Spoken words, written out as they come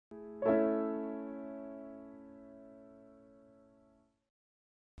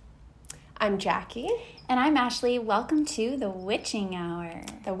I'm Jackie. And I'm Ashley. Welcome to the Witching Hour.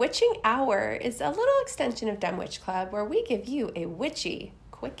 The Witching Hour is a little extension of Dumb Witch Club where we give you a witchy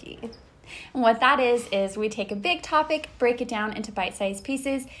quickie. And what that is we take a big topic, break it down into bite-sized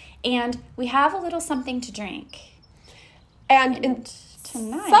pieces, and we have a little something to drink. And in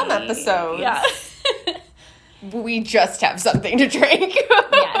tonight, some episodes, we just have something to drink.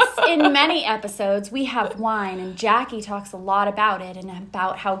 Yes. In many episodes, we have wine, and Jackie talks a lot about it and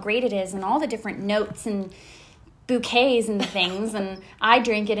about how great it is and all the different notes and bouquets and things, and I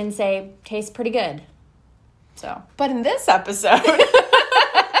drink it and say, tastes pretty good. But in this episode,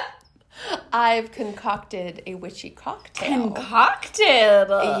 I've concocted a witchy cocktail. Concocted?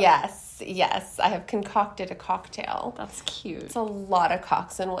 Yes, I have concocted a cocktail. That's cute. It's a lot of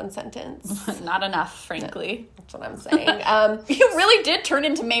cocks in one sentence. Not enough, frankly. That's what I'm saying. You really did turn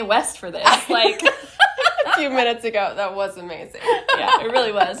into Mae West for this. Like a few minutes ago, that was amazing. Yeah, it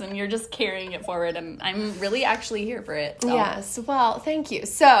really was. And you're just carrying it forward. And I'm really actually here for it. So. Yes. Well, thank you.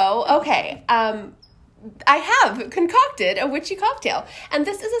 So, okay. I have concocted a witchy cocktail. And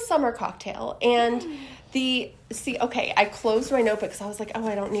this is a summer cocktail. And I closed my notebook because I was like,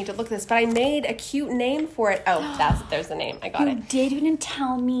 I don't need to look at this. But I made a cute name for it. There's the name. I got it. You didn't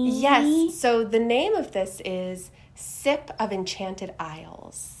tell me. Yes. So the name of this is Sip of Enchanted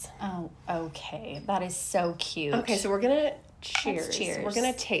Isles. Oh, okay. That is so cute. Okay, so we're going to cheers. Let's cheers. We're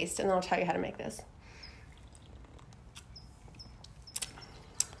going to taste, and then I'll tell you how to make this.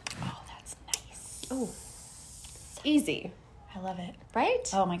 Oh, that's nice. Oh, easy. I love it. Right?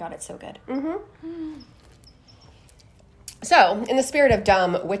 Oh my God, it's so good. Mm-hmm. So, in the spirit of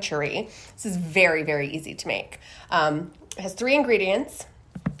dumb witchery, this is very, very easy to make. It has 3 ingredients.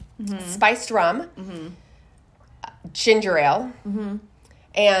 Mm-hmm. Spiced rum, ginger ale,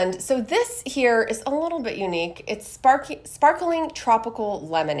 and so this here is a little bit unique. It's sparkling tropical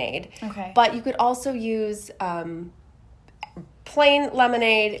lemonade. Okay. But you could also use plain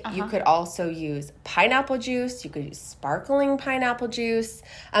lemonade. You could also use pineapple juice. You could use sparkling pineapple juice.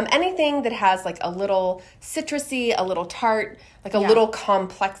 Anything that has like a little citrusy, a little tart, like a little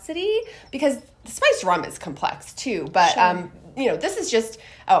complexity, because the spiced rum is complex too. But, this is just,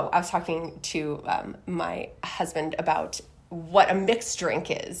 I was talking to my husband about what a mixed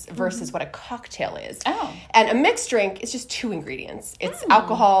drink is versus what a cocktail is. Oh. And a mixed drink is just 2 ingredients. It's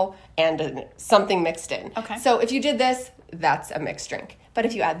alcohol and something mixed in. Okay. So if you did this, that's a mixed drink. But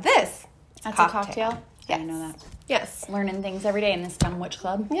if you add this, that's a cocktail? Yes. I know that. Yes. Learning things every day in this dumb witch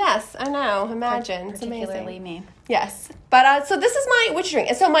club. Yes, I know. Imagine. It's particularly amazing. me. Yes. But so this is my witch drink.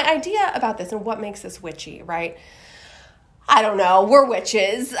 And so my idea about this and what makes this witchy, right? I don't know. We're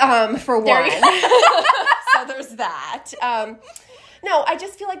witches, for one. So there's that. No, I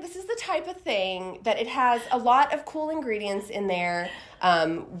just feel like this is the type of thing that it has a lot of cool ingredients in there.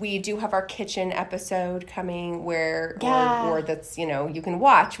 We do have our kitchen episode coming or that's, you can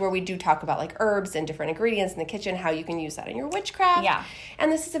watch, where we do talk about like herbs and different ingredients in the kitchen, how you can use that in your witchcraft. Yeah.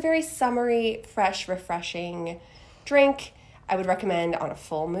 And this is a very summery, fresh, refreshing drink. I would recommend on a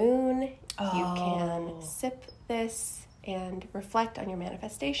full moon. Oh. You can sip this and reflect on your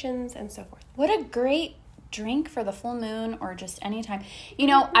manifestations and so forth. What a great drink for the full moon or just any time.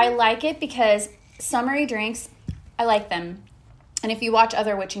 I like it because summery drinks, I like them. And if you watch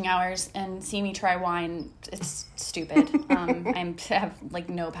other witching hours and see me try wine, it's stupid. I have like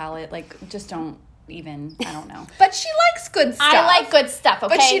no palate. Like just don't even, I don't know. But she likes good stuff. I like good stuff,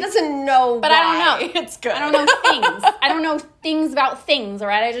 okay? But she doesn't know But why I don't know. It's good. I don't know things. I don't know things about things, all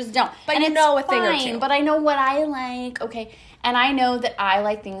right? I just don't. But and you it's know a thing or fine, two. But I know what I like, okay? And I know that I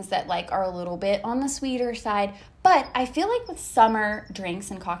like things that like are a little bit on the sweeter side. But I feel like with summer drinks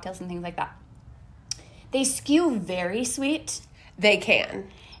and cocktails and things like that, they skew very sweet. They can.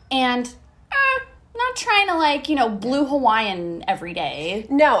 And not trying to like, blue Hawaiian every day.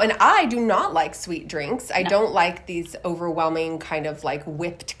 No, and I do not like sweet drinks. I don't like these overwhelming kind of like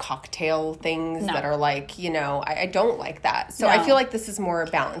whipped cocktail things that are like, I don't like that. So I feel like this is more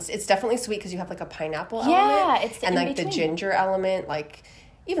balanced. It's definitely sweet because you have like a pineapple element. Yeah, it's the and like in-between. the ginger element, like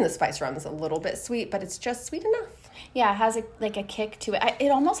even the spice rum is a little bit sweet, but it's just sweet enough. Yeah, it has a kick to it.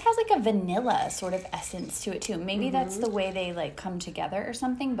 It almost has like a vanilla sort of essence to it too. Maybe that's the way they like come together or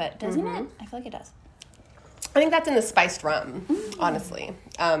something, but doesn't it? I feel like it does. I think that's in the spiced rum, honestly.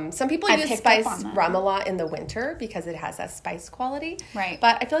 Some people use spiced rum a lot in the winter because it has that spice quality. Right.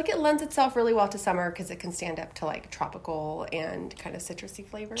 But I feel like it lends itself really well to summer because it can stand up to like tropical and kind of citrusy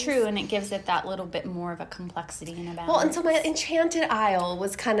flavors. True, and it gives it that little bit more of a complexity and a balance. Well, and so my Enchanted Isle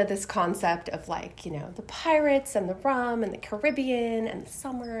was kind of this concept of like, the pirates and the rum and the Caribbean and the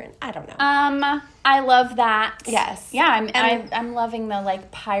summer and I don't know. I love that. Yes. Yeah, I'm loving the like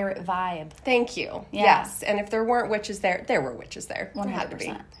pirate vibe. Thank you. Yeah. Yes. And if there weren't witches there were witches there. 100%. There had to be.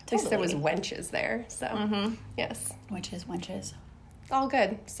 Totally. At least there was wenches there. So, yes. Witches, wenches. All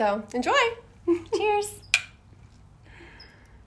good. So, enjoy. Cheers.